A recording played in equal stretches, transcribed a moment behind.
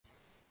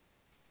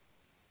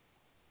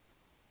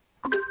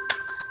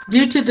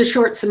Due to the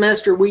short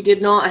semester, we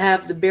did not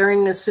have the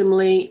bearing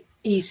assembly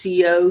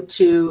ECO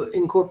to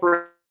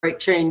incorporate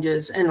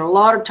changes. And a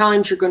lot of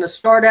times you're going to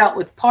start out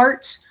with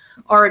parts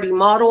already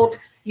modeled.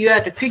 You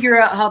have to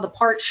figure out how the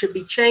parts should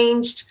be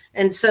changed.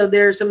 And so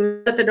there's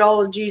a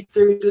methodology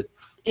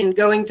in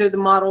going through the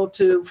model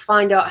to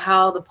find out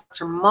how the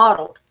parts are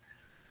modeled.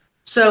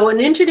 So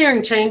an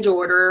engineering change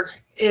order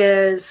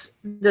is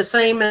the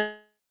same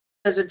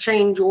as a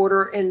change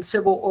order in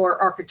civil or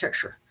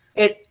architecture.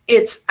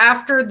 It's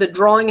after the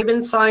drawing has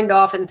been signed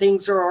off and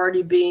things are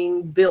already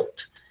being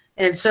built.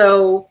 And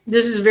so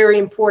this is very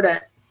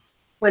important.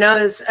 When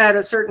I was at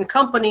a certain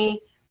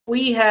company,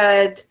 we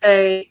had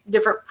a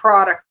different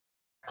product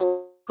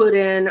put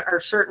in, or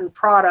certain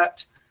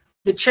product.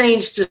 The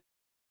change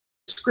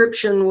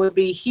description would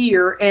be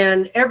here,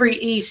 and every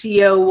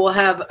ECO will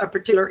have a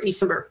particular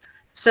ECO number.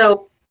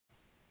 So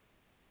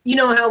you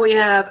know how we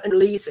have a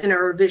release in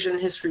our revision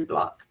history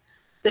block.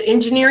 The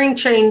engineering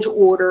change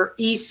order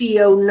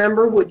ECO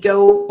number would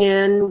go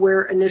in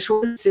where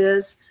initial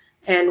is,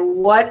 and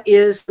what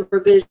is the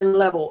revision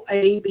level,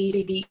 A, B,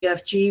 C, D, E,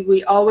 F, G.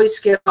 We always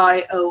skip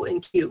I, O,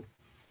 and Q.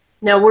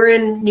 Now we're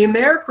in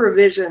numeric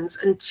revisions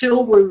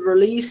until we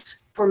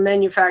release for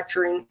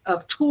manufacturing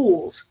of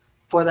tools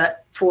for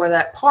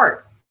that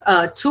part.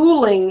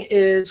 Tooling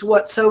is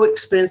what's so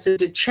expensive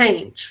to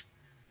change.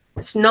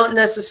 It's not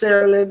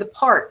necessarily the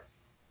part.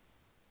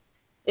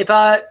 If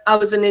I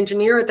was an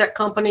engineer at that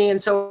company,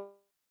 and so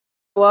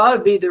I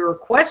would be the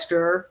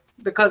requester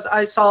because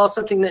I saw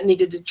something that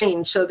needed to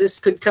change. So this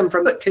could come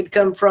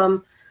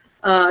from,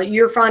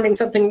 you're finding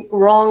something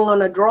wrong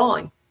on a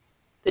drawing.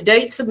 The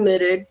date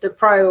submitted, the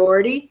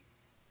priority,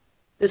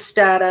 the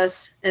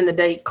status, and the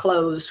date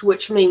closed,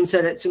 which means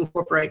that it's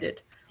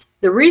incorporated.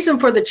 The reason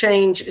for the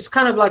change is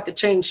kind of like the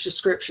change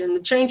description. The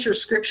change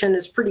description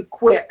is pretty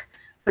quick,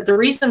 but the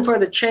reason for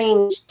the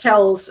change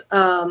tells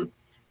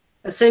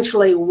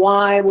essentially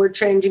why we're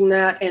changing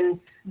that. And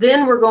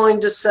then we're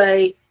going to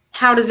say,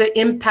 how does it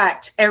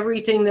impact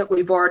everything that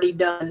we've already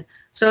done?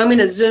 So I'm going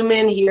to zoom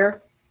in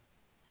here.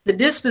 The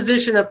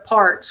disposition of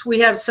parts, we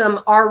have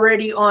some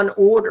already on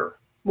order.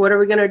 What are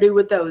we going to do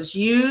with those?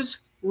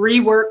 Use,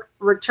 rework,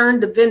 return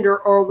to vendor,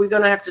 or are we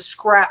going to have to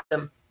scrap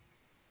them?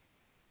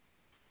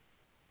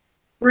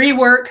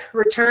 Rework,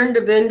 return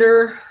to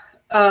vendor.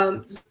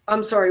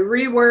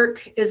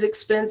 Rework is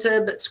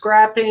expensive, but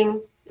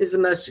scrapping is the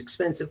most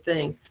expensive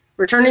thing.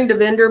 Returning to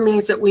vendor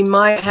means that we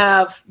might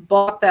have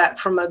bought that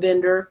from a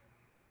vendor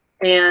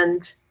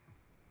and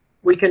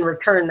we can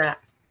return that.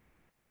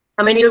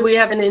 How many do we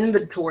have in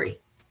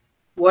inventory?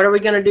 What are we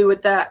going to do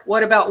with that?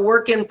 What about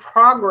work in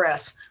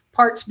progress?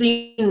 Parts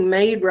being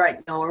made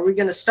right now. Are we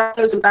going to start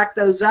those and back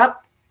those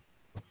up?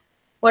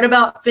 What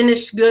about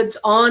finished goods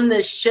on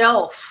the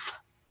shelf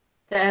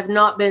that have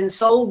not been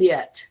sold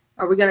yet?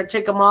 Are we going to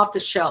take them off the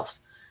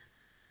shelves?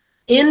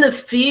 In the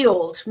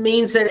field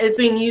means that it's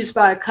being used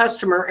by a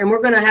customer, and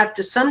we're going to have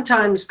to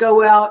sometimes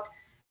go out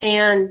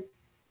and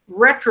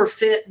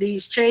retrofit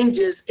these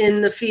changes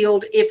in the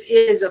field if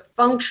it is a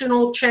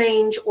functional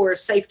change or a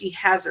safety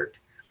hazard.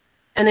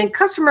 And then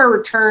customer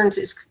returns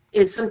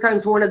is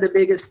sometimes one of the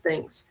biggest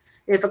things.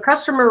 If a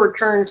customer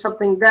returns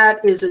something,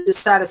 that is a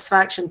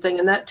dissatisfaction thing,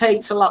 and that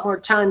takes a lot more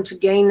time to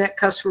gain that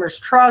customer's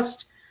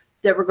trust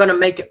that we're going to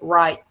make it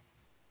right.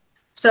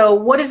 So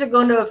what is it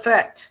going to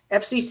affect?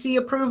 FCC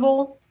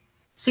approval,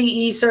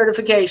 CE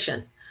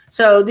certification.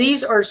 So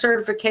these are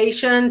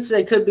certifications.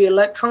 They could be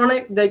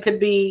electronic. They could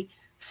be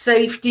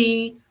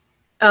safety.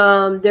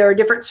 There are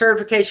different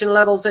certification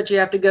levels that you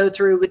have to go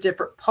through with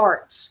different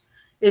parts.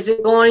 Is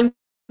it going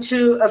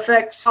to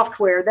affect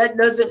software? That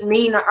doesn't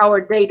mean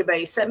our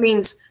database. That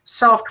means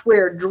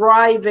software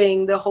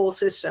driving the whole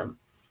system.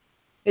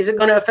 Is it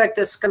going to affect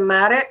the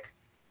schematic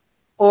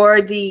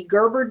or the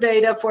Gerber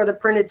data for the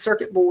printed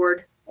circuit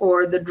board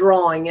or the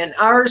drawing? And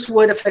ours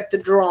would affect the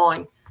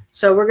drawing.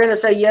 So we're going to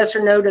say yes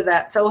or no to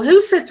that. So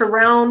who sits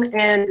around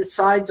and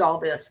decides all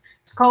this?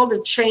 It's called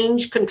a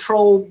change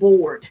control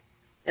board,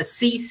 a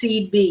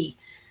CCB.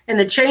 And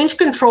the change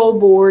control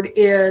board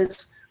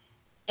is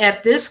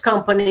at this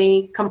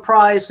company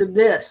comprised of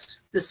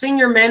this: the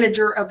senior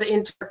manager of the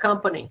entire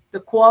company,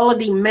 the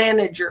quality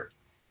manager,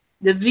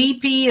 the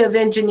VP of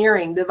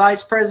engineering, the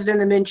vice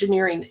president of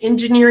engineering, the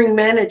engineering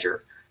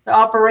manager, the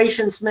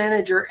operations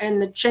manager,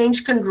 and the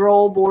change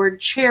control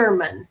board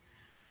chairman.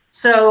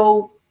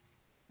 So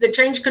the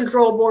change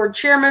control board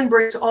chairman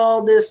brings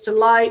all this to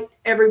light.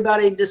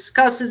 Everybody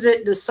discusses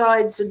it,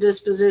 decides the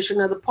disposition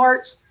of the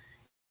parts,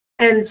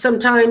 and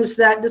sometimes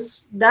that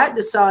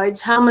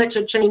decides how much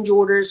a change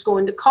order is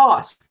going to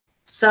cost.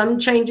 Some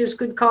changes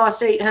could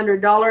cost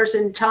 $800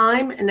 in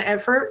time and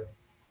effort.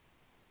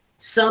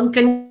 Some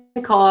can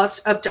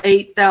cost up to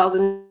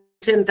 $8,000,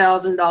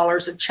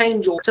 $10,000 a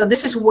change order. So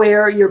this is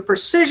where your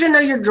precision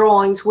of your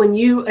drawings, when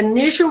you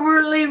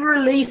initially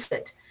release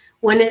it,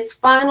 when it's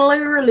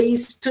finally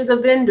released to the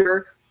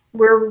vendor,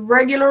 we're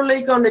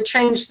regularly going to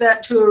change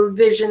that to a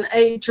revision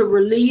A, to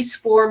release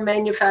for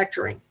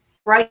manufacturing.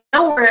 Right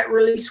now we're at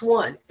release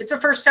 1. It's the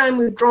first time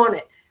we've drawn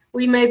it.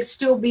 we may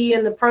still be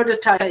in the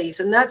prototype phase,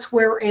 and that's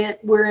where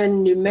we're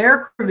in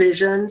numeric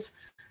revisions.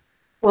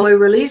 When we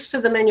release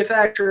to the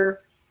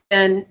manufacturer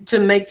and to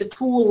make the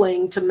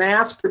tooling to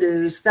mass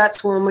produce,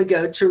 that's when we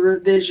go to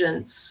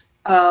revisions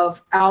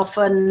of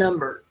alpha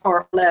number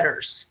or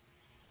letters.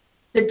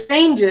 The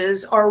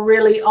changes are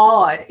really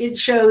odd. It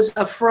shows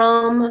a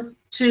from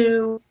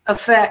to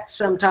effect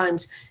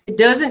sometimes. It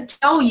doesn't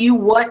tell you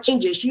what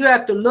changes. You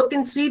have to look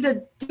and see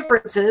the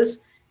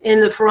differences in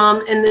the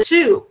from and the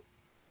to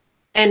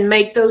and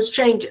make those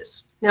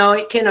changes. Now,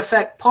 it can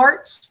affect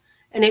parts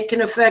and it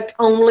can affect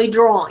only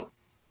drawing.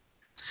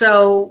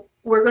 So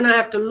we're going to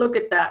have to look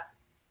at that.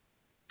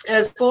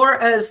 As far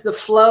as the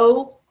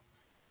flow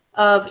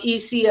of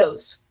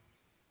ECOs,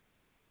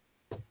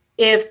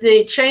 if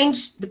the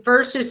change, the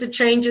first is the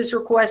change is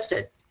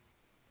requested.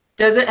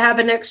 Does it have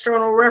an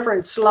external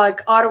reference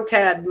like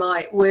AutoCAD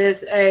might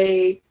with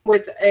a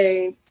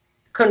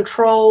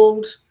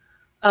controlled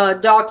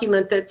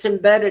document that's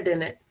embedded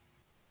in it?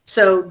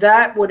 So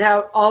that would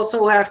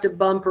also have to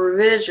bump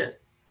revision.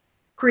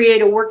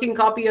 Create a working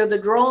copy of the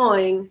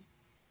drawing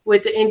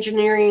with the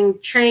engineering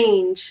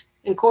change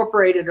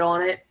incorporated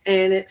on it,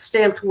 and it's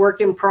stamped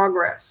work in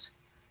progress.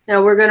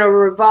 Now we're going to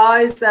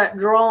revise that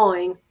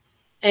drawing,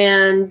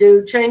 and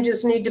do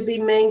changes need to be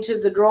made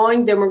to the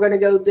drawing, then we're going to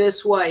go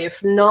this way.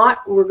 If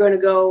not, we're going to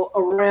go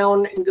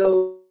around and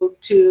go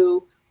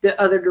to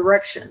the other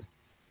direction.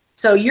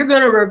 So you're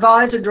going to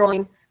revise the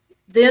drawing,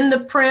 then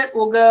the print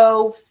will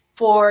go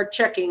for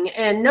checking.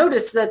 And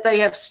notice that they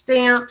have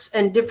stamps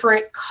and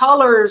different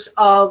colors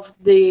of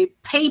the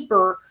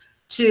paper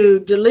to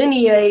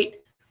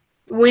delineate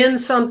when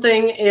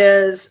something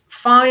is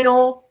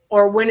final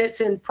or when it's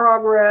in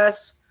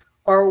progress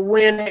or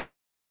when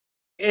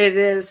it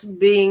is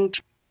being,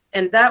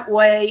 and that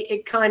way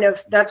it kind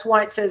of, that's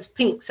why it says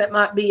pinks. That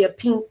might be a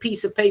pink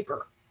piece of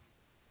paper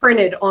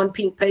printed on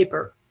pink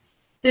paper.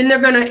 Then they're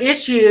going to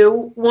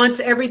issue once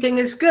everything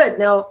is good.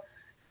 Now,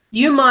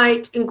 you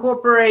might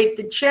incorporate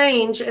the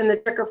change and the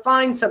checker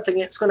finds something.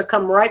 It's going to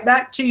come right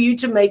back to you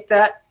to make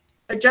that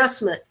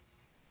adjustment.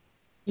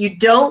 You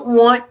don't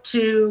want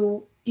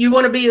to, you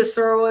want to be as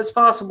thorough as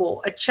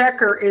possible. A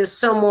checker is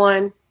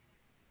someone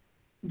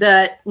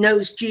that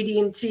knows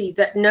GD&T,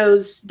 that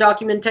knows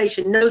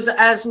documentation, knows the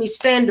ASME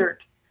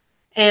standard.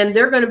 And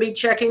they're going to be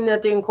checking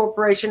that the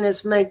incorporation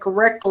is made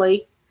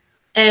correctly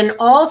and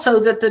also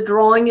that the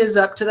drawing is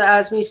up to the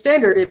ASME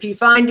standard. If you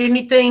find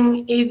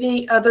anything,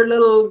 any other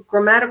little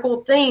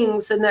grammatical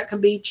things, then that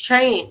can be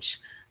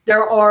changed.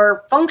 There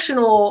are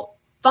functional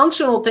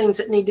things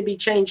that need to be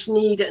changed,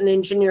 need an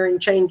engineering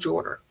change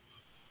order.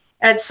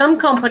 At some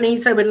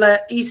companies, they would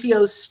let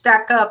ECOs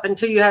stack up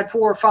until you had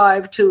 4 or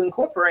 5 to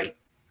incorporate.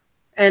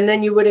 And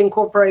then you would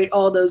incorporate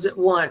all those at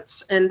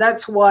once. And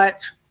that's what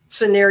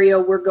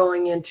scenario we're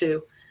going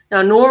into.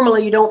 Now,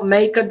 normally you don't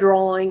make a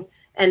drawing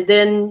and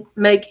then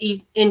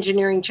make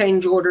engineering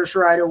change orders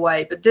right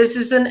away. But this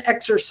is an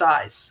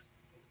exercise.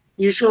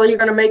 Usually you're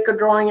going to make a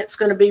drawing, it's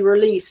going to be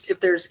released. If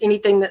there's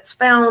anything that's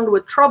found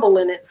with trouble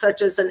in it,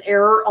 such as an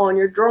error on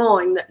your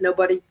drawing that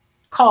nobody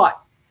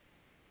caught.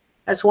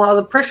 That's why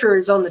the pressure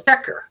is on the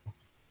checker.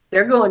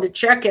 They're going to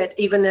check it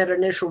even at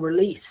initial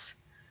release.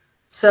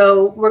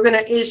 So we're going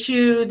to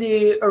issue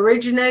the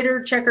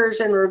originator, checkers,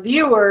 and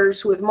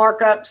reviewers with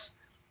markups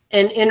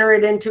and enter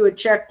it into a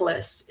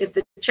checklist. If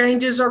the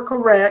changes are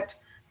correct,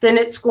 then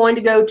it's going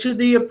to go to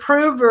the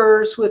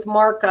approvers with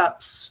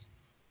markups.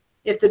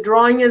 If the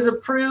drawing is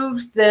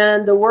approved,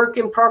 then the work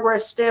in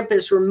progress stamp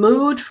is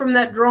removed from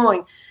that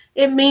drawing.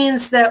 It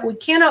means that we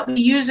cannot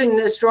be using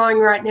this drawing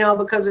right now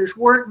because there's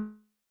work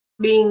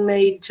being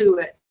made to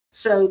it.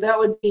 So that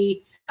would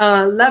be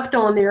left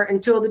on there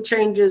until the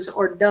changes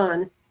are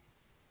done.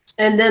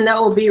 And then that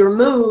will be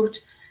removed,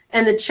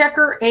 and the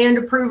checker and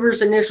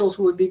approver's initials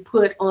would be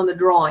put on the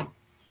drawing.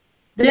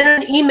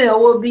 Then an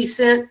email will be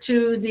sent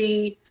to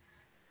the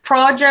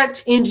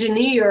project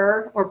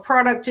engineer or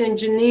product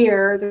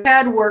engineer, the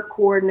CAD work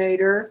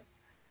coordinator,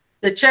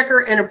 the checker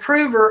and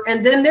approver,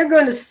 and then they're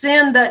going to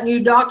send that new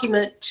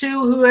document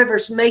to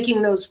whoever's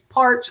making those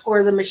parts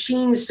or the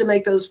machines to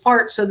make those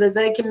parts so that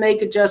they can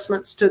make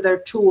adjustments to their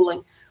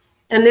tooling.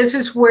 And this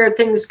is where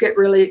things get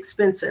really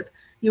expensive.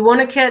 You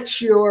want to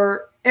catch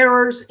your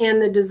errors in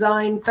the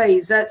design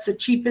phase. That's the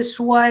cheapest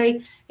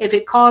way. If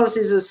it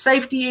causes a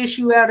safety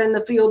issue out in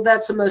the field,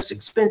 that's the most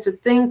expensive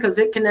thing because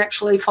it can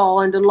actually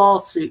fall into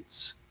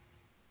lawsuits.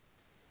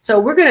 So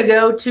we're going to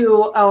go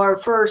to our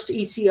first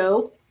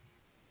ECO.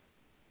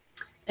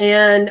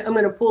 And I'm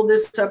going to pull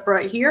this up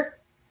right here.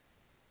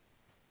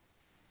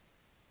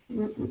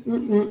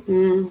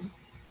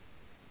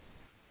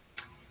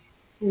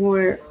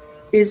 Where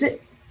is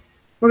it?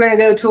 We're going to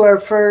go to our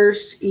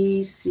first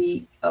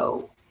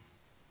ECO.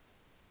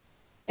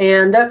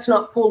 And that's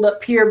not pulled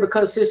up here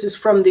because this is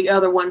from the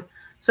other one.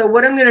 So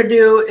what I'm going to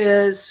do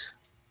is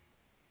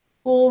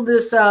pull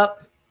this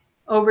up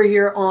over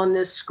here on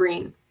this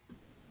screen.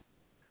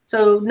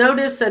 So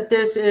notice that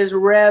this is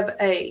Rev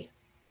A.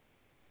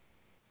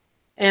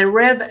 And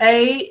Rev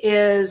A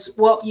is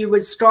what you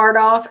would start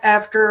off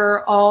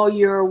after all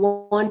your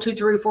 1, 2,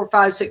 3, 4,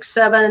 5, 6,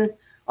 7,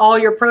 all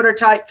your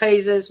prototype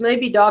phases may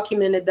be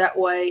documented that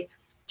way.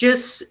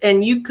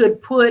 And you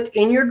could put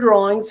in your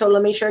drawing. So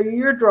let me show you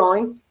your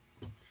drawing.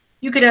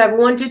 You could have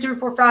 1, 2, 3,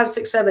 4, 5,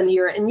 6, 7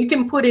 here, and you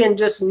can put in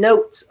just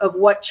notes of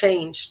what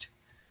changed.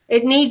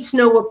 It needs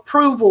no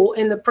approval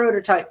in the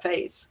prototype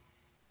phase.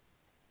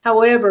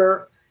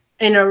 However,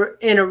 in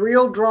a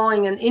real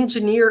drawing, an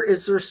engineer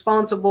is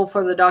responsible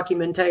for the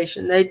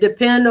documentation. They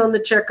depend on the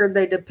checker.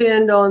 They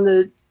depend on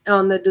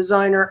the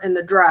designer and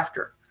the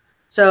drafter.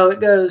 So it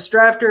goes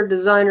drafter,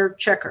 designer,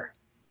 checker.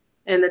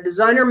 And the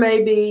designer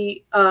may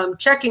be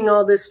checking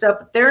all this stuff,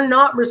 but they're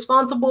not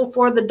responsible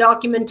for the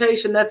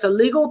documentation. That's a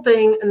legal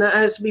thing, and that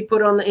has to be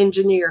put on the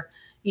engineer.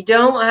 You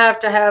don't have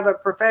to have a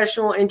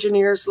professional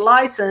engineer's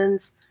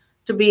license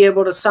to be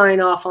able to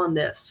sign off on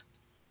this.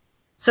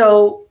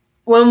 So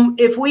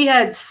if we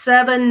had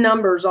 7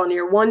 numbers on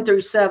here, 1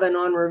 through 7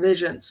 on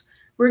revisions,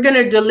 we're going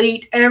to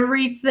delete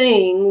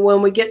everything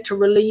when we get to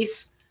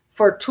release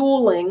for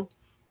tooling.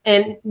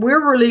 And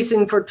we're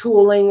releasing for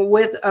tooling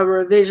with a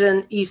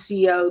revision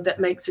ECO that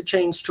makes a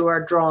change to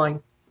our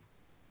drawing.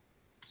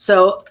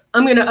 So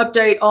I'm going to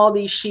update all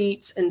these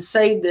sheets and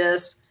save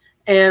this.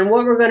 And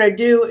what we're going to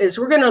do is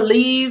we're going to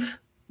leave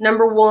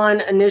number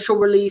 1 initial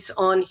release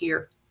on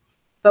here.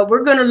 But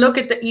we're going to look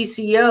at the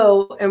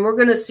ECO and we're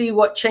going to see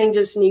what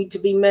changes need to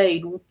be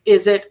made.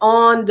 Is it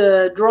on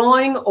the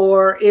drawing,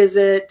 or is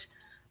it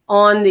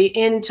on the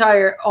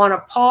on a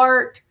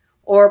part,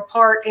 or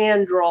part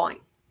and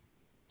drawing?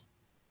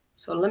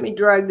 So let me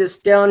drag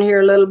this down here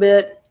a little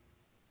bit.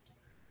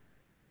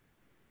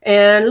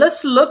 And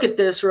let's look at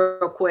this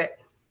real quick.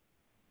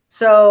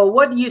 So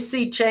what do you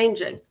see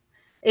changing?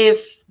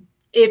 If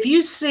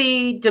you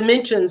see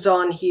dimensions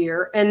on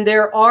here and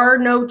there are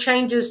no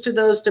changes to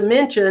those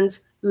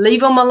dimensions,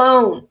 leave them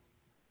alone.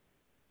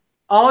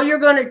 All you're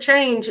going to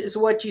change is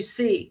what you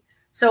see.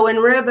 So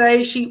in Rev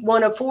A, sheet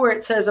 1 of 4,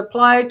 it says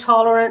apply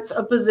tolerance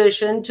of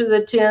position to the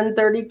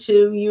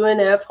 1032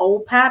 UNF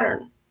hole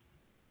pattern.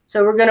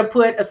 So we're going to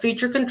put a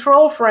feature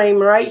control frame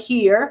right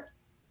here.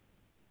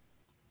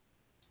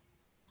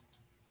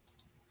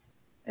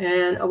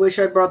 And I wish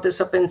I brought this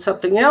up in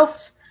something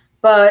else,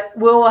 but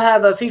we'll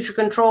have a feature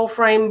control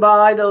frame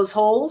by those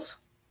holes.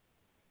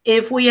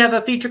 If we have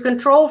a feature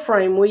control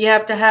frame, we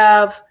have to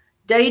have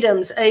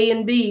datums A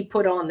and B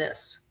put on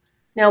this.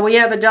 Now we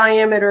have a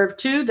diameter of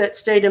 2,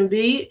 that's datum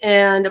B,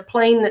 and a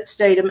plane that's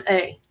datum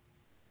A.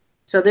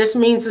 So this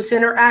means the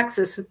center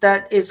axis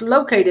that is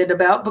located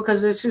about,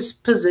 because this is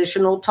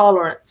positional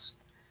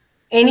tolerance.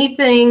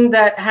 Anything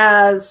that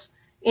has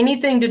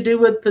anything to do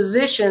with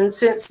position,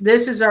 since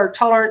this is our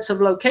tolerance of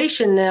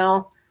location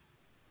now,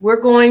 we're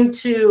going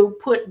to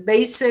put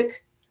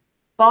basic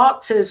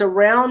boxes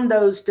around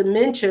those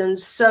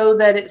dimensions so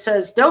that it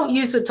says, don't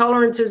use the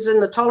tolerances in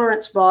the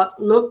tolerance box.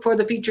 Look for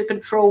the feature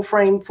control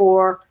frame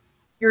for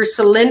your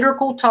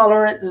cylindrical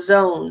tolerance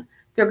zone.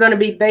 They're going to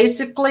be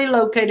basically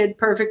located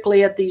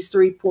perfectly at these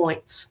 3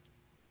 points.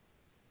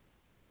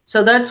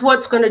 So that's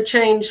what's going to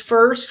change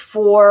first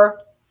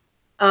for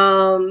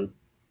on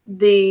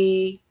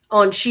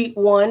sheet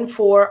 1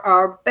 for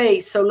our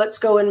base. So let's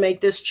go and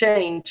make this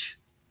change.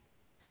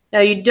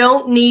 Now you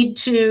don't need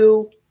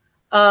to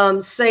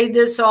save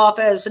this off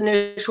as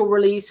initial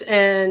release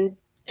and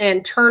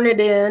turn it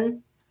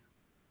in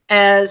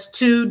as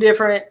 2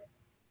 different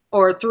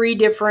or 3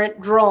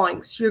 different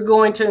drawings. You're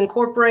going to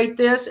incorporate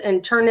this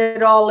and turn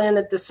it all in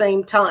at the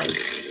same time.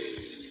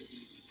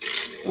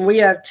 We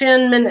have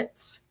 10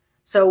 minutes.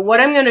 So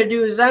what I'm going to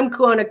do is I'm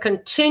going to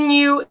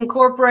continue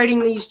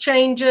incorporating these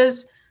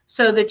changes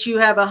so that you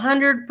have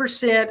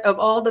 100% of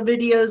all the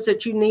videos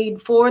that you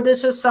need for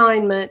this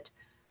assignment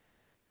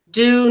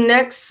due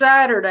next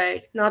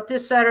Saturday, not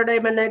this Saturday,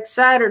 but next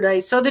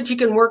Saturday, so that you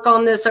can work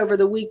on this over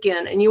the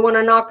weekend. And you want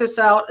to knock this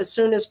out as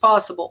soon as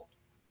possible.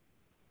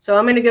 So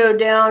I'm going to go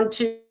down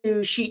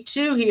to sheet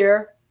 2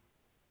 here,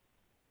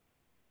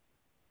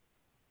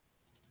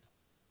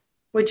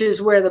 which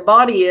is where the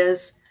body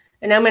is.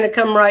 And I'm going to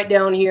come right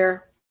down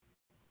here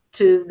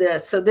to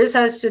this. So this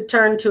has to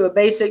turn to a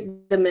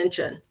basic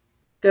dimension.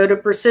 Go to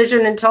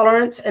precision and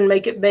tolerance and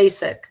make it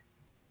basic.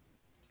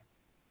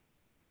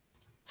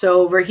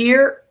 So over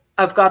here,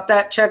 I've got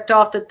that checked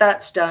off that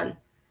that's done.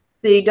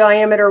 The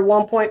diameter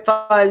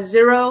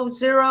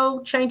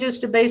 1.500 changes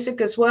to basic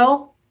as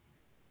well.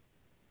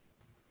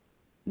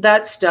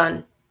 That's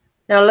done.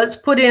 Now let's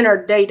put in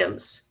our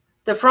datums.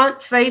 The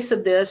front face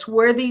of this,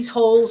 where these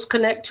holes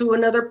connect to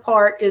another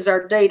part, is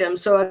our datum.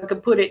 So I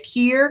could put it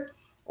here,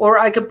 or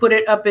I could put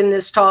it up in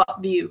this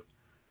top view.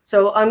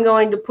 So I'm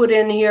going to put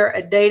in here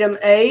a datum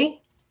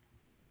A,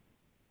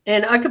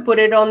 and I could put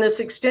it on this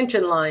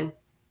extension line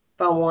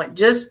if I want.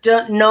 Just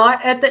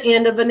not at the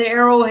end of an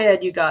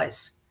arrowhead, you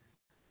guys.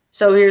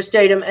 So here's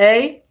datum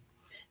A.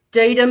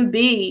 Datum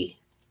B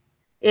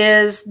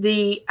is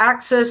the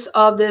axis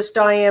of this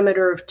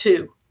diameter of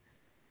 2.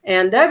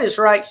 And that is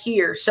right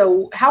here.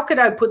 So how could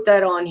I put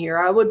that on here?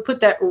 I would put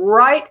that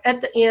right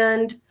at the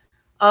end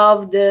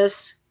of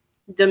this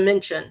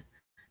dimension.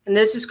 And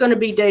this is going to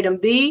be datum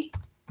B.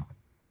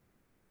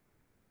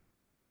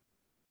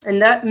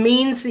 And that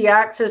means the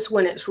axis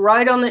when it's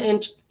right on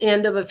the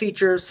end of a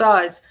feature of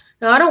size.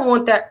 Now, I don't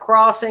want that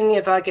crossing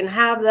if I can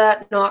have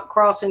that not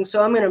crossing.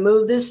 So I'm going to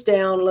move this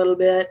down a little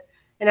bit,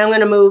 and I'm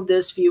going to move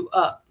this view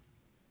up.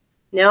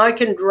 Now I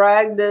can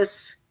drag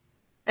this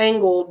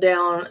angle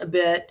down a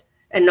bit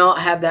and not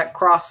have that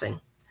crossing.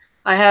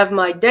 I have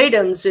my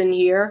datums in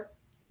here.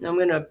 I'm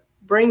going to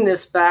bring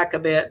this back a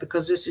bit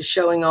because this is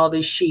showing all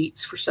these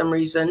sheets for some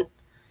reason.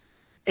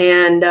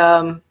 And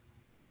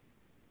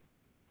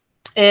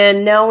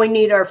now we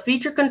need our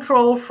feature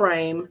control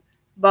frame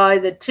by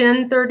the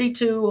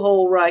 1032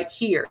 hole right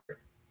here.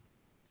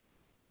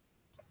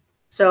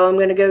 So I'm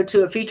going to go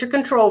to a feature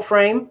control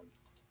frame,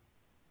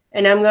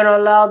 and I'm going to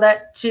allow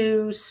that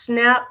to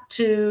snap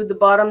to the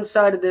bottom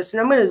side of this. And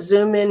I'm going to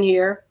zoom in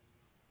here.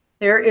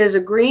 There is a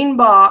green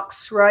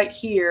box right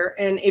here.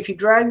 And if you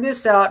drag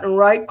this out and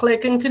right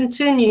click and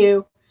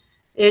continue,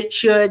 it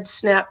should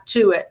snap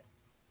to it.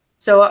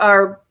 So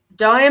our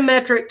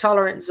diametric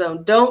tolerance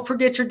zone, don't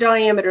forget your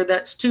diameter,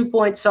 that's 2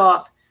 points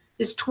off,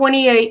 is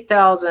 28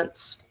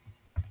 thousandths.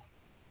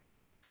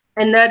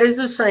 And that is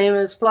the same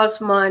as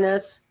plus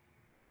minus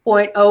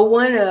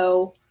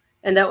 0.010.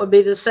 And that would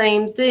be the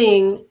same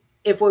thing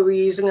if we were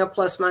using a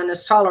plus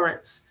minus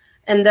tolerance.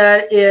 And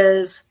that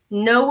is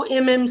no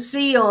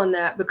MMC on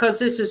that because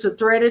this is a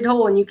threaded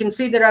hole. And you can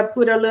see that I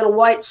put a little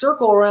white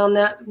circle around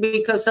that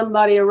because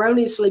somebody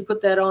erroneously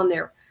put that on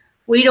there.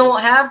 We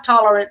don't have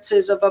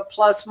tolerances of a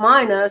plus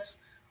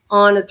minus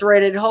on a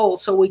threaded hole,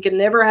 so we can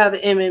never have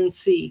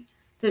MMC.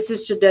 This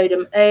is to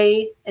datum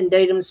A and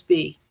datums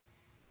B.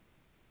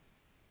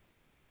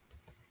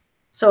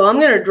 So I'm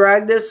going to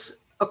drag this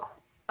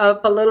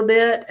up a little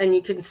bit, and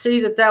you can see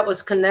that that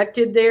was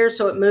connected there,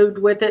 so it moved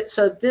with it.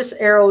 So this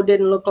arrow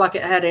didn't look like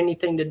it had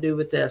anything to do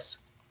with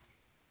this.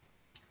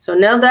 So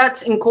now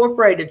that's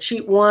incorporated.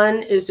 Sheet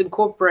 1 is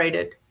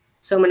incorporated.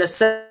 So I'm going to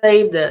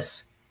save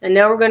this. And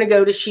now we're going to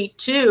go to sheet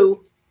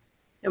 2,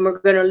 and we're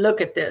going to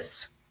look at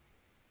this.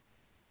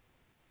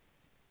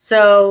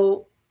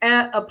 So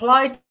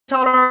apply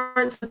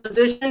tolerance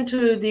position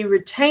to the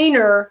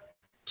retainer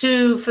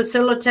to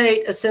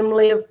facilitate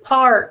assembly of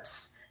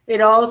parts.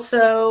 It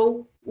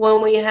also,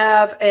 when we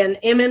have an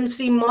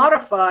MMC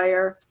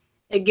modifier,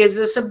 it gives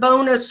us a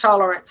bonus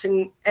tolerance,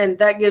 and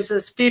that gives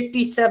us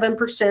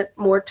 57%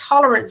 more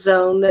tolerance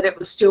zone that it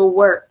will still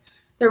work.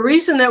 The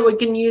reason that we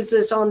can use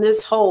this on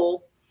this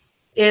hole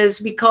is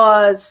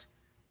because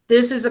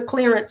this is a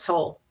clearance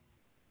hole.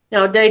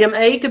 Now, datum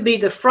A could be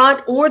the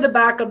front or the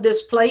back of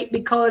this plate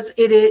because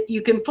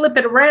you can flip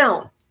it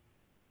around.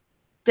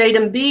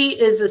 Datum B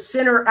is the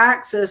center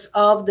axis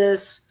of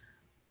this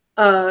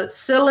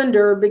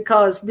cylinder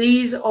because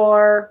these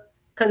are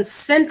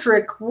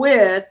concentric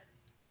with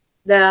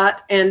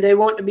that, and they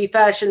want to be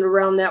fashioned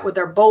around that with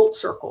our bolt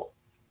circle.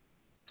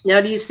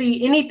 Now, do you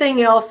see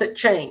anything else that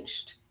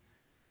changed?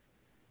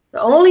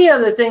 The only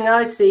other thing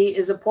I see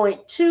is a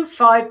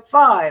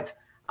 0.255.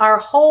 Our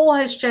hole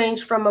has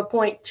changed from a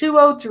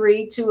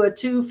 0.203 to a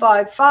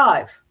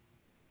 255.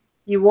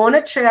 You want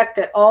to check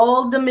that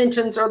all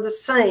dimensions are the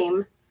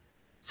same.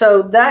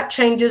 So that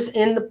changes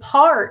in the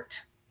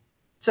part.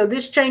 So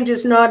this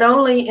changes not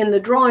only in the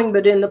drawing,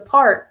 but in the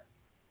part.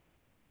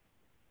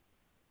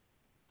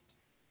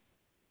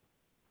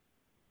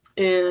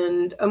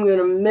 And I'm going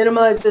to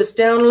minimize this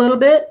down a little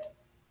bit.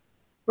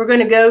 We're going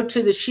to go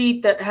to the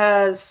sheet that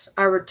has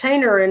our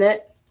retainer in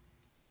it,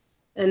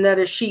 and that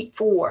is sheet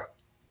 4.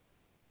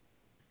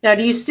 Now,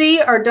 do you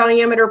see our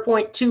diameter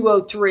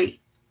 0.203?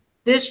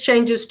 This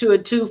changes to a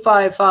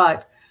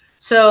 255.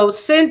 So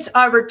since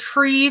I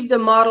retrieved the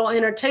model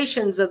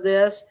annotations of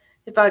this,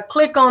 if I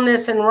click on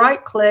this and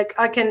right click,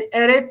 I can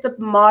edit the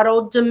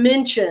model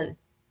dimension.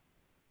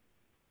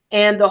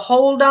 And the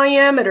hole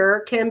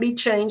diameter can be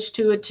changed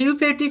to a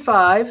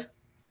 255.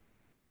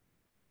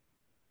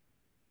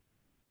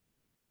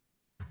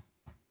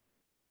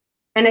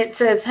 And it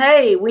says,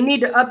 hey, we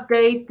need to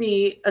update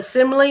the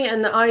assembly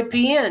and the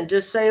IPN.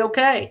 Just say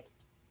OK.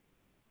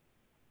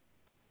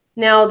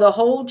 Now the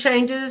hole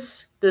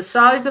changes, the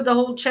size of the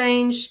hole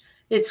changed.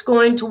 It's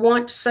going to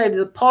want to save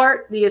the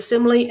part, the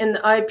assembly, and the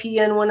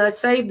IPN when I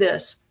save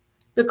this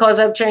because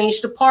I've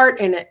changed a part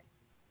in it.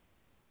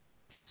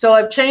 So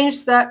I've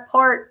changed that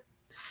part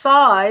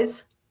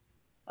size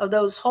of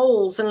those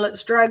holes, and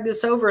let's drag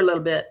this over a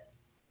little bit.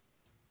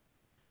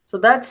 So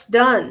that's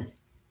done.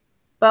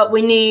 But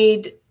we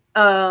need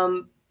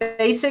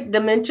basic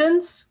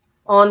dimensions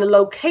on the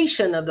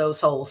location of those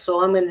holes.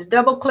 So I'm going to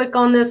double click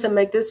on this and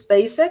make this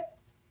basic.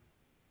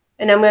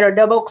 And I'm going to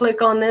double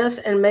click on this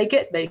and make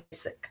it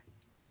basic.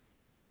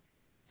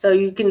 So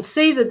you can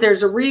see that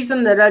there's a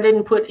reason that I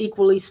didn't put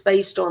equally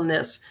spaced on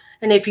this.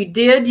 And if you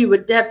did, you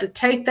would have to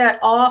take that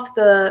off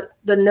the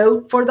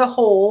note for the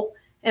hole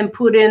and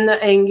put in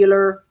the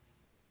angular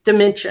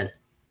dimension.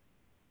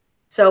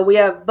 So we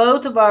have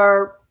both of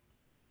our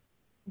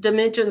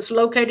dimensions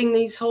locating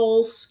these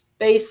holes,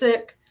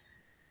 basic.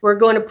 We're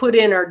going to put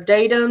in our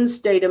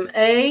datums, datum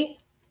A.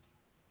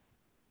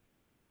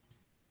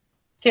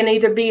 can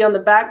either be on the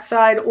back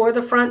side or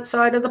the front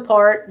side of the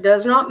part.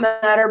 Does not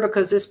matter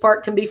because this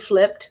part can be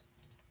flipped.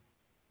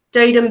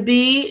 Datum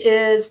B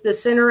is the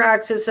center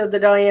axis of the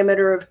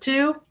diameter of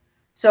 2.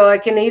 So I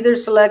can either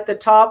select the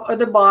top or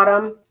the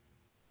bottom.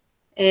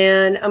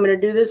 And I'm going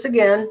to do this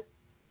again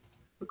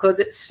because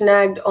it's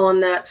snagged on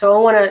that. So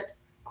I want to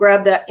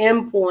grab that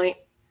end point.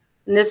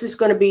 And this is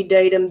going to be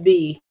datum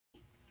B.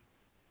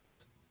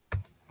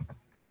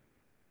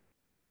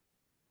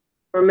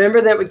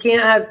 Remember that we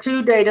can't have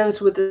two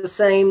datums with the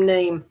same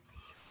name.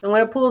 I'm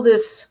going to pull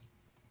this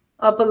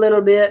up a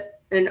little bit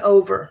and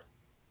over.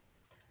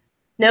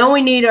 Now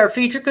we need our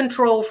feature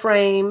control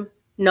frame,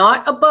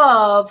 not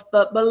above,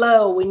 but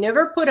below. We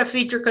never put a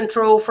feature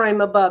control frame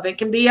above. It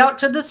can be out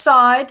to the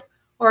side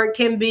or it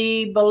can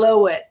be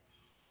below it.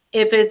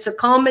 If it's a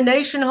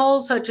combination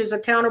hole, such as a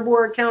counterbore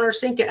or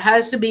countersink, it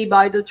has to be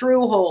by the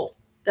through hole.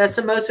 That's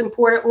the most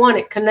important one.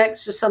 It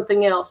connects to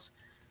something else.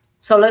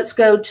 So let's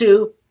go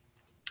to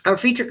our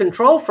feature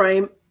control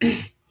frame.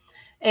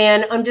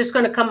 And I'm just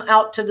going to come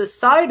out to the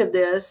side of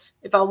this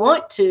if I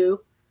want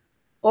to,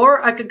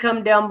 or I could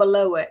come down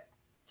below it.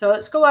 So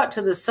let's go out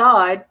to the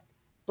side,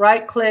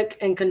 right click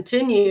and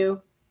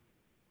continue.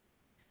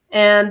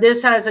 And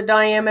this has a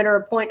diameter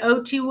of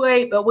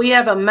 0.028, but we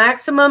have a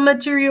maximum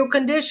material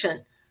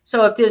condition.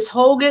 So if this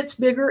hole gets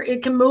bigger,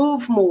 it can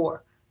move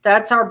more.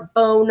 That's our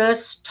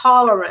bonus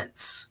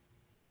tolerance.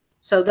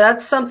 So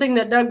that's something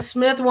that Doug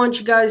Smith wants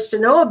you guys to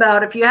know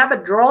about. If you have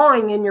a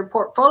drawing in your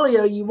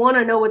portfolio, you want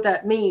to know what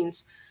that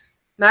means.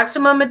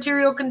 Maximum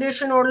material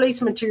condition or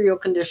least material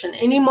condition.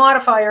 Any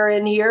modifier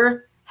in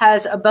here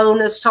has a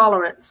bonus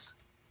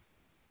tolerance.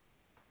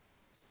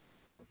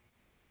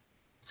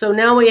 So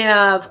now we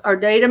have our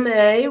datum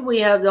A. We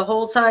have the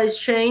hole size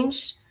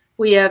changed.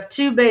 We have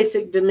two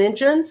basic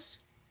dimensions.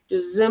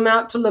 Just zoom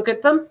out to look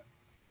at them.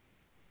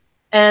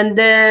 And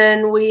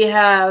then we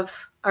have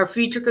our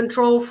feature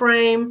control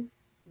frame,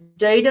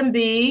 datum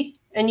B.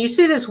 And you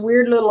see this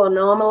weird little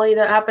anomaly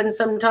that happens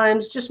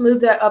sometimes. Just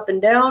move that up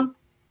and down,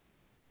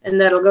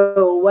 and that'll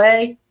go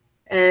away.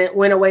 And it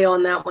went away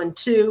on that one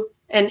too.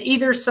 And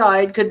either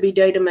side could be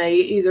datum A,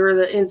 either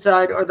the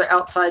inside or the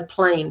outside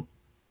plane.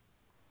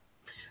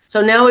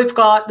 So now we've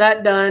got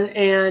that done.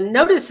 And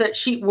notice that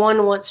sheet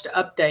 1 wants to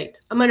update.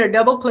 I'm going to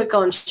double click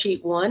on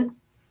sheet 1.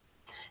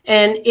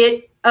 And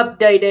it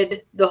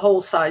updated the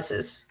hole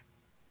sizes.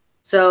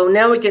 So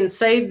now we can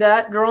save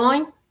that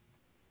drawing.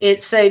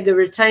 It saved the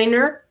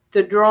retainer,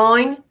 the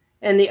drawing,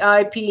 and the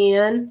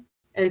IPN,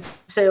 and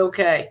say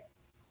OK.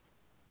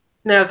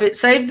 Now, if it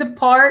saved the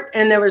part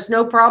and there was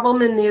no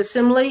problem in the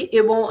assembly,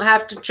 it won't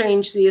have to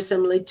change the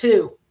assembly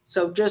too.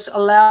 So just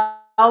allow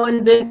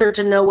Inventor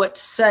to know what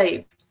to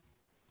save.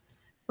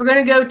 We're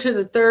going to go to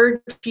the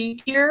third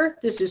sheet here.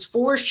 This is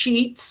 4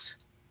 sheets.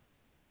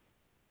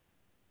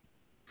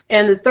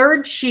 And the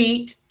third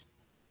sheet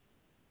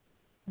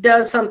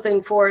does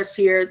something for us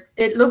here.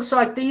 It looks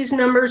like these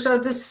numbers are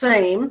the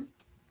same.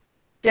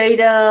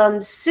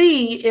 Datum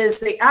C is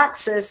the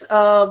axis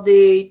of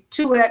the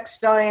 2x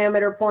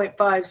diameter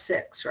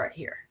 0.56 right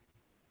here.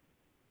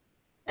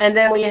 And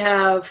then we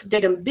have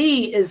datum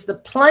B is the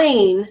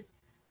plane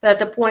that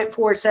the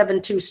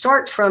 0.472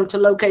 starts from to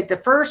locate the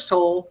first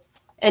hole.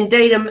 And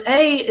datum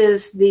A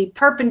is the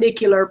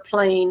perpendicular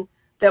plane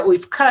that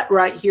we've cut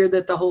right here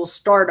that the holes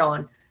start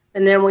on.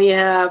 And then we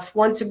have,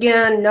 once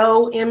again,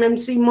 no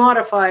MMC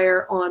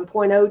modifier on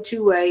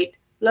 0.028,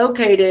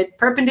 located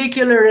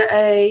perpendicular to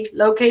A,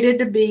 located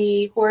to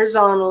B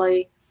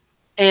horizontally,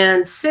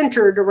 and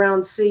centered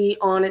around C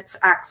on its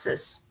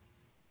axis.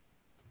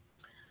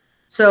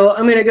 So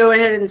I'm going to go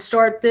ahead and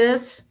start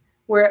this.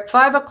 We're at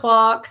 5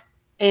 o'clock,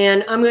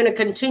 and I'm going to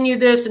continue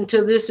this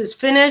until this is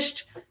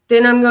finished.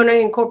 Then I'm going to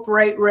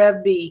incorporate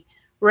Rev B.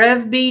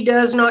 Rev B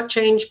does not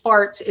change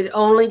parts. It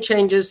only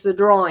changes the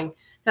drawing.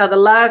 Now, the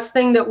last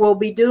thing that we'll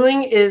be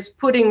doing is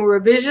putting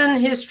revision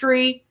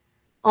history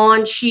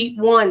on sheet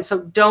 1.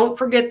 So don't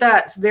forget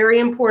that. It's very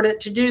important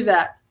to do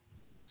that.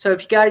 So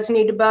if you guys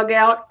need to bug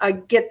out, I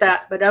get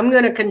that. But I'm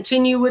going to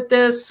continue with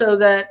this so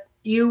that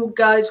you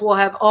guys will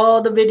have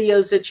all the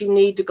videos that you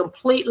need to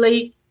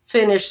completely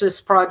finish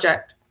this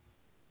project.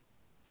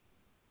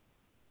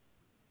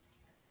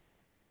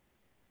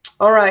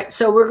 All right,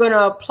 so we're going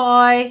to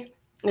apply.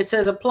 It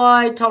says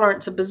apply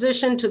tolerance of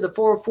position to the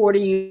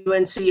 440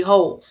 UNC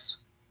holes.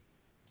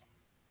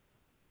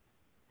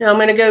 Now I'm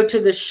going to go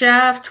to the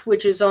shaft,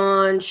 which is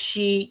on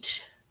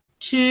sheet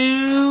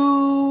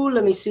 2.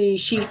 Let me see,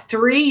 sheet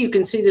 3. You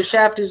can see the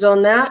shaft is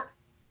on that.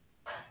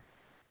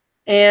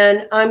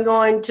 And I'm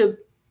going to,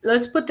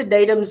 let's put the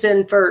datums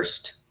in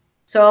first.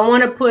 So I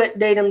want to put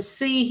datum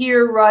C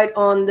here right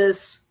on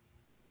this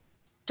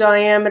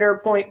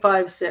diameter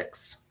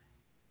 0.56.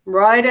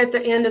 Right at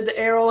the end of the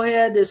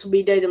arrowhead, this will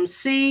be datum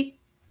C.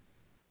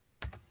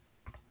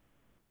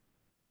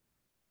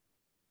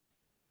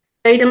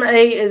 Datum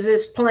A is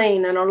this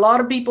plane, and a lot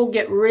of people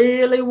get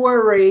really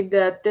worried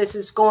that this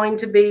is going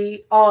to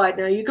be odd.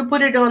 Now, you can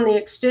put it on the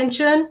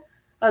extension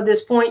of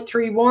this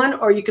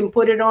 0.31, or you can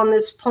put it on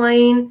this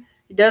plane.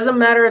 It doesn't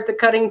matter if the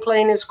cutting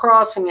plane is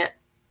crossing it.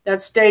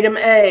 That's datum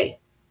A.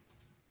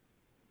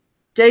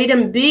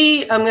 Datum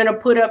B, I'm going to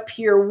put up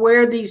here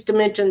where these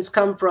dimensions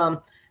come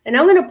from. And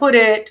I'm going to put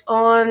it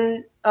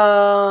on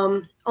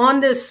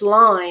this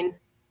line,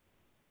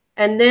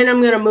 and then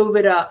I'm going to move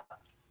it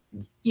up.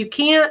 You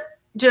can't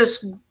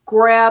just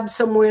grab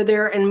somewhere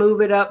there and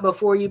move it up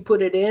before you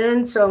put it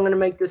in. So I'm going to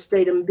make this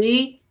datum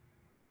B.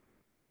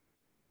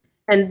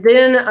 And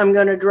then I'm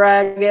going to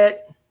drag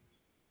it.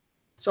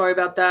 Sorry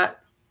about that.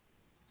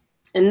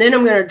 And then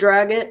I'm going to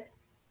drag it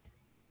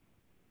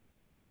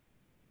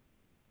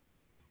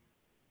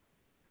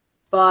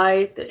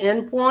by the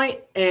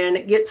endpoint, and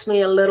it gets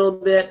me a little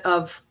bit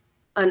of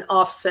an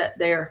offset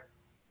there.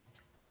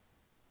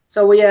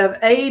 So we have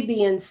A,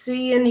 B, and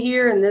C in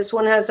here, and this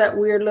one has that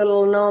weird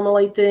little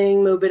anomaly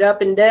thing. Move it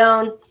up and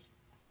down.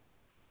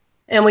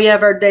 And we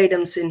have our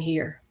datums in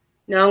here.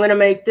 Now I'm going to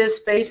make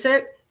this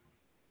basic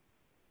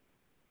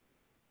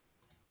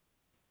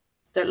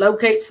that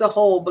locates the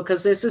hole,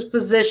 because this is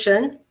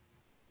position.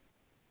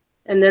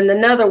 And then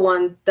another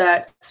one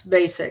that's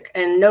basic.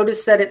 And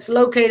notice that it's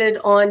located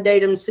on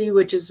datum C,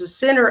 which is the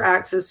center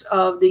axis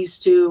of these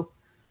two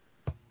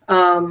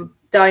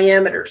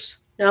diameters.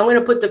 Now I'm going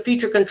to put the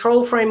feature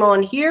control frame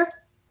on here.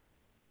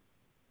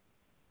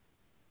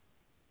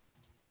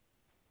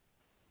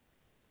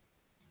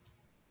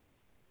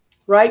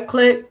 Right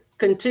click,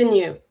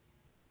 continue.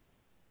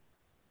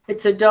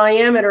 It's a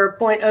diameter of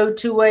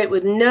 0.028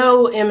 with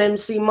no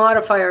MMC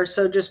modifier,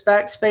 so just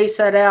backspace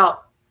that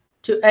out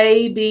to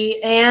A, B,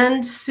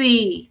 and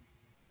C.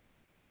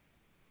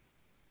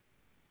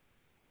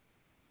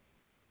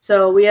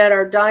 So we had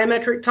our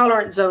diametric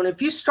tolerance zone.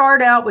 If you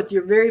start out with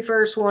your very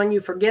first one, you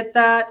forget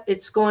that,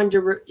 it's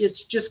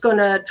just going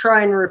to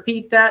try and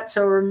repeat that.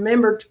 So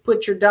remember to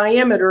put your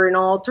diameter in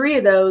all three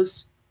of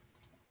those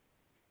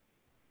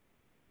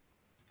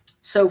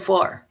so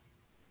far.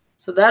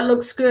 So that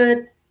looks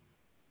good.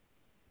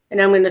 And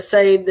I'm going to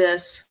save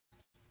this.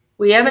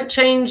 We haven't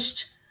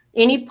changed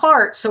any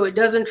part, so it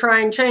doesn't try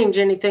and change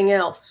anything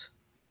else.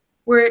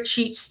 We're at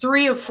sheets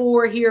 3 of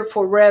 4 here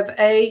for Rev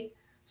A.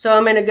 So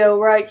I'm going to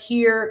go right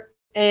here,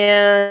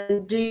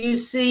 and do you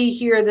see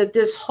here that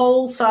this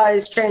hole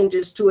size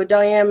changes to a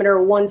diameter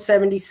of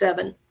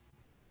 177?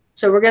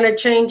 So we're going to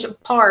change a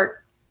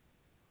part.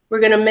 We're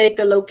going to make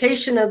the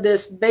location of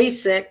this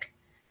basic,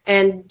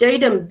 and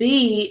datum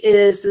B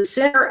is the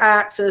center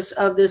axis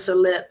of this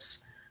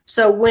ellipse.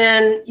 So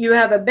when you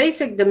have a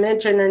basic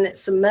dimension and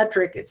it's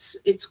symmetric,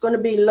 it's going to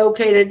be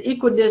located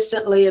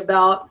equidistantly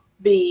about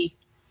B.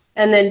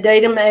 And then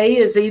datum A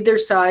is either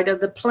side of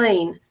the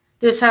plane.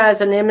 This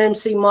has an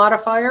MMC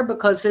modifier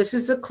because this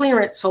is a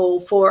clearance hole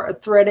for a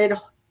threaded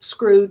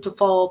screw to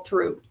fall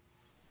through.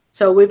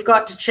 So we've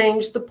got to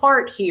change the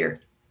part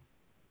here.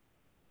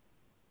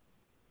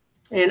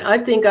 And I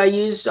think I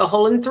used a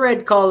hole and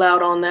thread call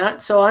out on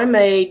that. So I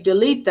may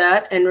delete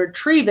that and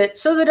retrieve it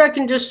so that I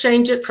can just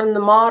change it from the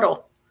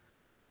model.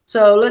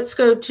 So let's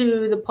go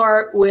to the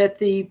part with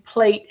the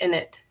plate in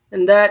it.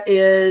 And that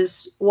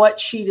is, what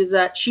sheet is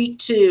that? Sheet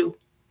 2.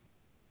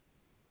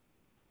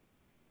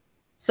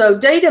 So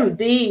datum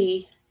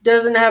B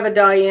doesn't have a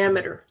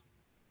diameter.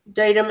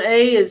 Datum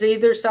A is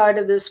either side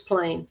of this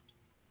plane.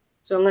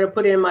 So I'm going to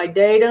put in my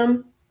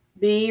datum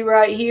B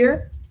right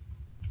here.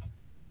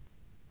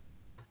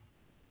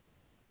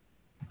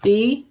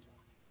 B.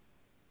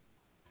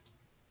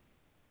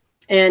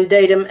 And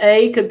datum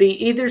A could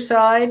be either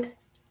side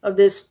of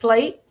this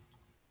plate.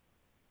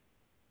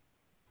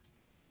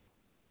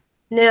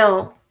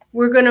 Now,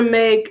 we're going to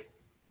make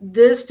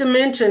this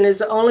dimension is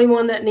the only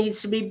one that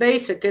needs to be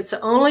basic. It's the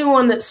only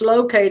one that's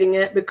locating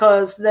it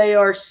because they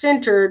are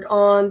centered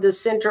on the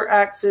center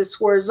axis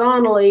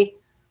horizontally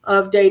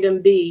of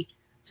datum B.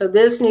 So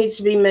this needs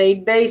to be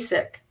made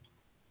basic.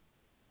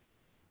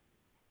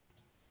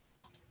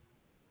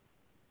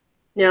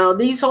 Now,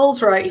 these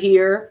holes right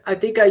here, I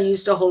think I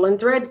used a hole and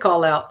thread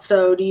call out.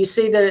 So do you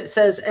see that it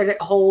says edit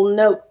hole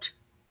note?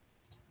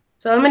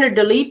 So I'm going to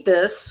delete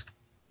this.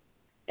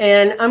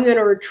 And I'm going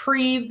to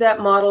retrieve that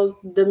model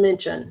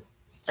dimension.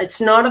 It's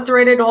not a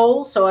threaded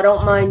hole, so I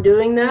don't mind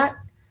doing that.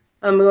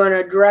 I'm going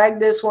to drag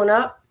this one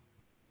up.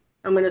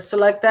 I'm going to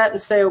select that and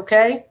say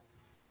OK.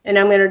 And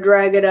I'm going to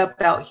drag it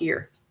up out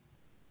here.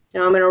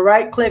 Now I'm going to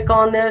right click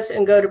on this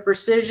and go to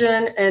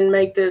precision and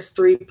make this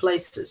 3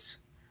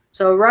 places.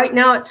 So right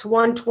now it's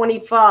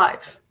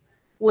 125.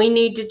 We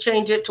need to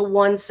change it to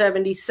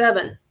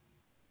 177.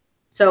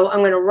 So I'm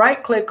going to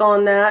right click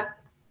on that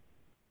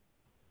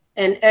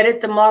and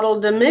edit the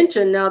model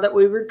dimension now that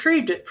we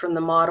retrieved it from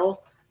the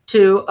model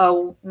to a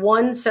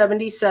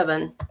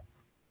 177.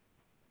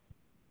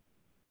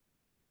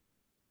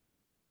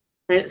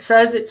 And it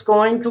says it's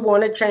going to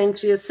want to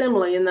change the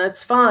assembly, and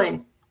that's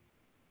fine.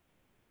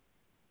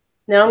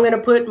 Now I'm going to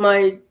put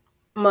my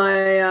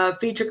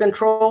feature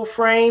control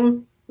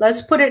frame.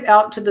 Let's put it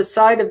out to the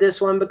side of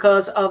this one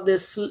because of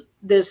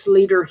this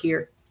leader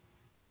here.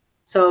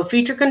 So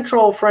feature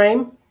control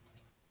frame.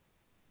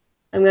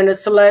 I'm going to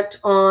select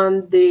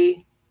on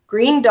the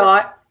green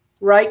dot,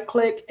 right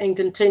click, and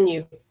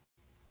continue.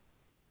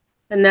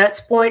 And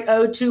that's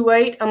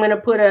 0.028. I'm going to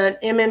put an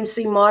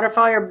MMC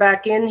modifier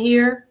back in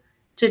here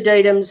to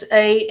datums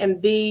A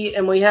and B,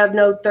 and we have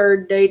no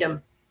third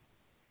datum.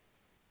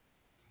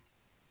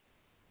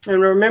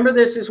 And remember,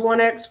 this is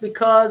 1x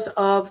because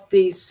of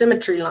the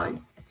symmetry line.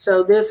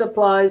 So this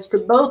applies to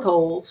both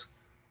holes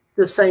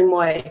the same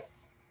way.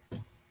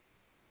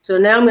 So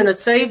now I'm going to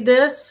save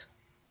this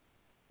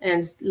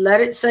and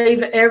let it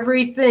save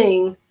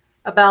everything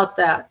about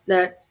that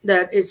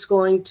it's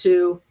going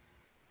to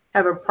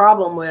have a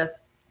problem with.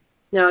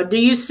 Now, do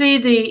you see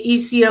the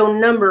ECO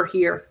number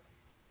here?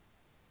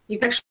 You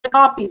can actually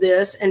copy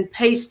this and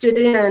paste it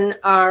in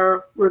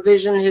our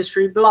revision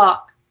history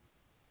block.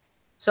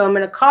 So I'm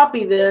going to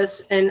copy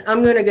this, and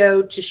I'm going to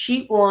go to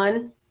sheet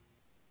 1,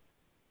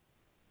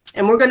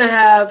 and we're going to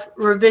have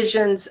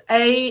revisions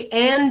A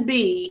and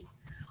B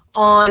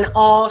on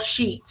all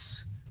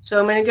sheets. So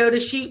I'm going to go to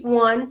sheet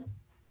 1,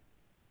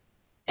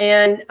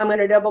 and I'm going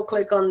to double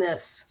click on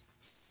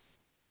this.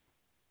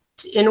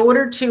 In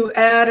order to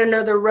add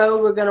another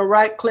row, we're going to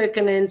right click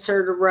and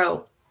insert a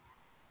row.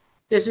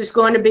 This is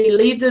going to be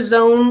leave the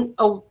zone,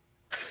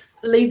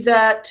 leave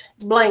that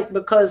blank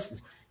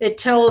because it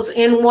tells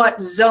in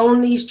what zone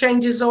these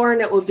changes are,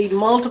 and it will be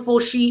multiple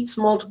sheets,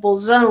 multiple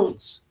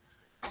zones.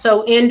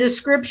 So in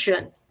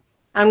description,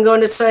 I'm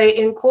going to say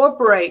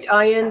incorporate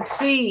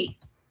INC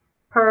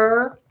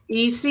per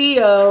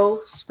ECO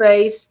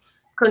space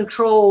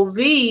Control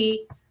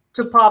V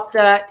to pop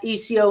that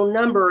ECO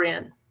number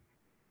in.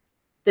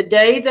 The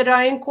day that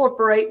I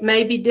incorporate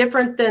may be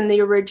different than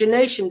the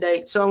origination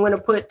date. So I'm going to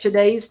put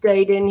today's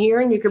date in here,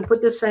 and you can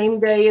put the same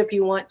day if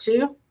you want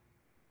to.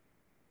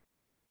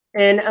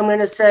 And I'm going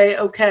to say,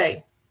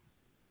 okay.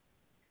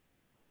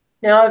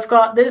 Now I've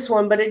got this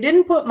one, but it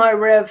didn't put my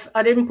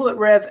I didn't put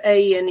Rev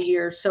A in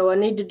here. So I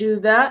need to do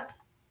that.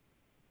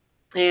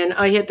 And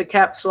I hit the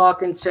caps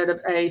lock instead of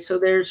A. So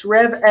there's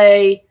Rev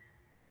A.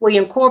 We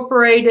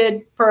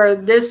incorporated for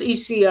this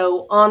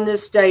ECO on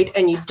this date,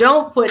 and you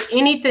don't put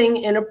anything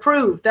in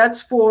approved.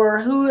 That's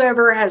for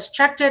whoever has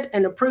checked it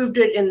and approved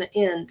it in the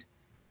end.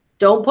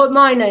 Don't put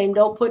my name,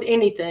 don't put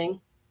anything.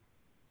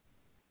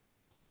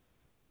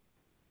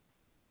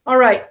 All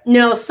right,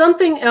 now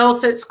something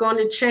else that's going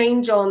to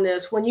change on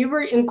this. When you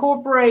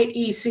incorporate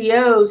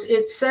ECOs,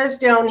 it says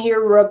down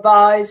here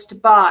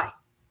revised by.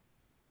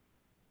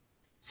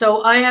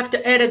 So I have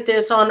to edit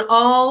this on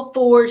all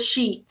 4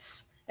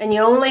 sheets. And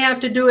you only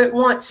have to do it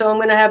once. So I'm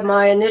going to have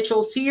my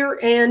initials here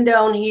and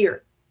down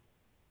here.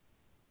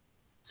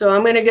 So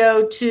I'm going to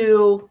go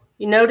to,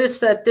 you notice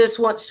that this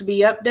wants to be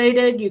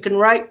updated. You can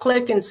right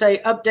click and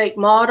say update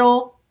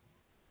model.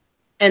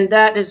 And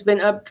that has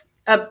been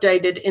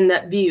updated in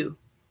that view.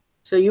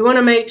 So you want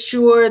to make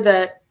sure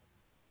that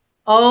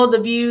all the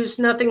views,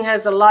 nothing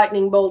has a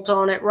lightning bolt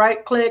on it.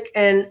 Right click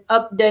and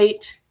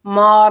update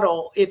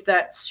model if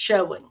that's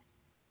showing.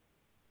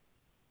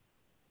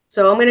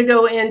 So I'm going to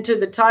go into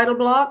the title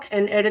block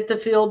and edit the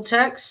field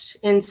text.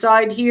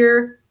 Inside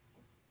here,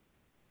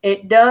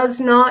 it does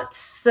not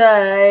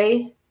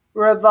say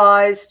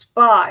revised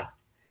by,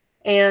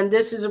 and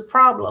this is a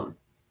problem.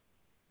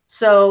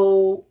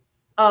 So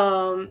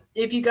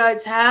if you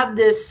guys have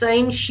this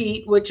same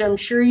sheet, which I'm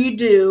sure you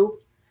do,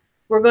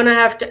 we're going to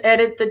have to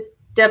edit the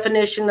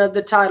definition of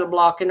the title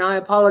block, and I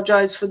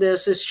apologize for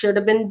this. This should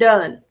have been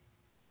done.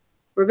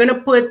 We're going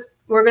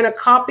to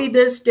copy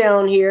this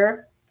down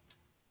here.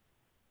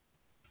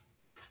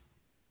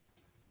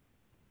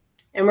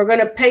 And we're going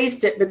to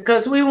paste it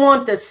because we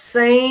want the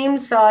same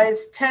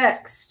size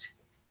text.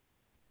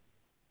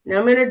 Now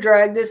I'm going to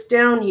drag this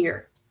down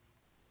here.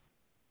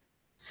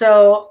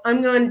 So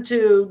I'm going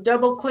to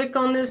double click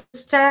on this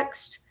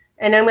text,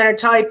 and I'm going to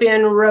type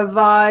in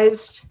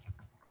revised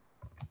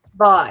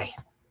by.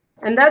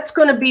 And that's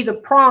going to be the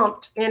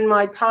prompt in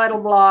my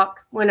title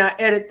block when I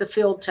edit the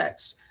field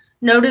text.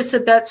 Notice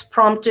that that's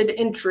prompted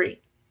entry.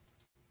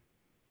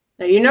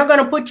 Now, you're not going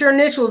to put your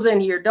initials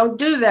in here. Don't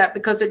do that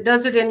because it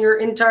does it in your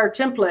entire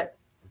template.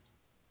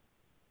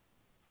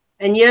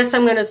 And yes,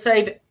 I'm going to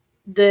save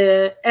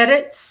the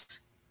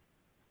edits.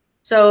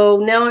 So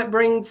now it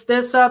brings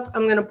this up.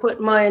 I'm going to put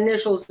my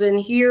initials in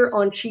here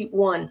on sheet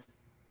 1.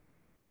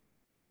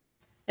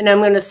 And I'm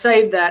going to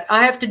save that.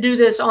 I have to do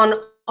this on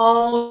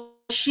all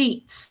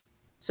sheets.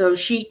 So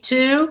sheet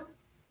 2.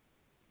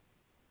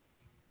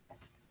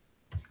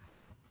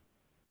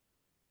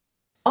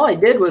 All I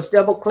did was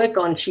double click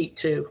on sheet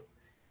 2.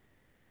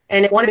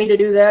 And it wanted me to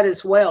do that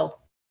as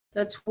well.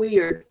 That's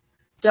weird.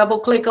 Double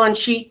click on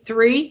sheet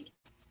 3.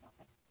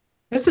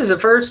 This is the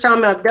first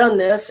time I've done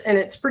this, and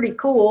it's pretty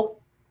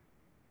cool.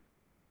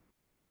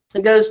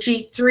 It goes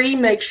sheet 3,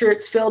 make sure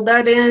it's filled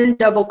that in.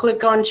 Double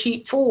click on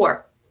sheet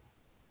 4.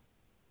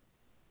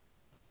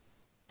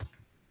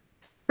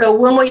 So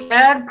when we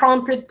add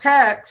prompted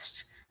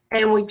text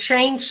and we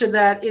change to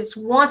that, it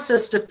wants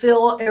us to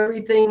fill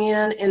everything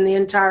in the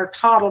entire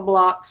title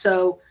block.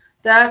 So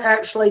that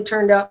actually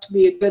turned out to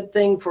be a good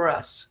thing for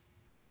us.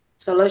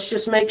 So let's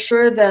just make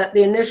sure that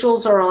the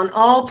initials are on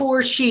all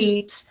 4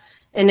 sheets.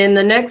 And in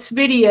the next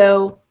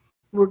video,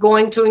 we're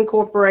going to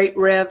incorporate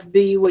Rev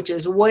B, which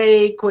is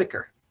way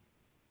quicker.